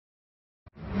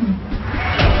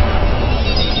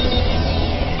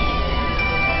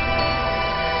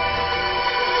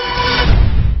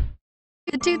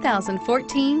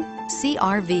2014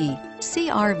 CR-V.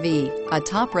 CR-V, a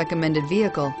top recommended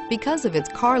vehicle because of its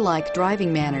car-like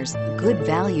driving manners, good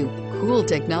value, cool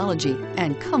technology,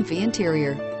 and comfy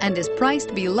interior, and is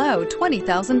priced below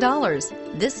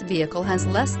 $20,000. This vehicle has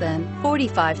less than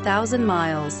 45,000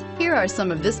 miles. Here are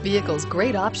some of this vehicle's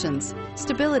great options: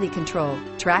 stability control,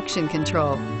 traction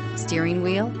control, steering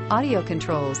wheel audio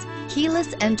controls,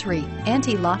 keyless entry,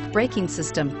 anti-lock braking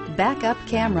system, backup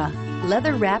camera,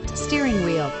 leather-wrapped steering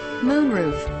wheel,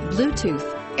 moonroof,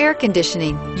 Bluetooth, air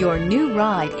conditioning. Your new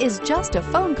ride is just a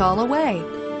phone call away.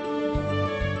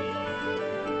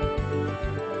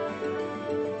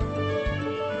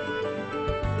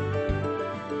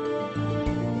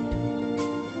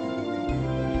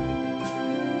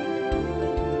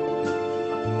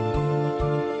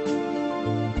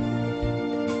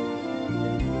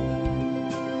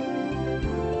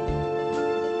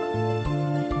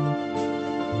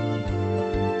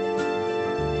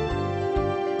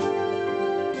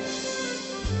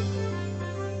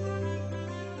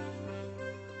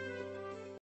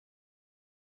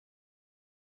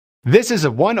 This is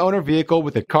a one-owner vehicle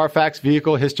with a CARFAX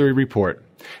Vehicle History Report.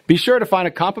 Be sure to find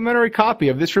a complimentary copy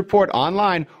of this report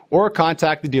online or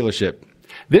contact the dealership.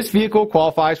 This vehicle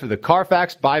qualifies for the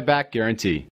CARFAX Buyback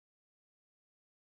Guarantee.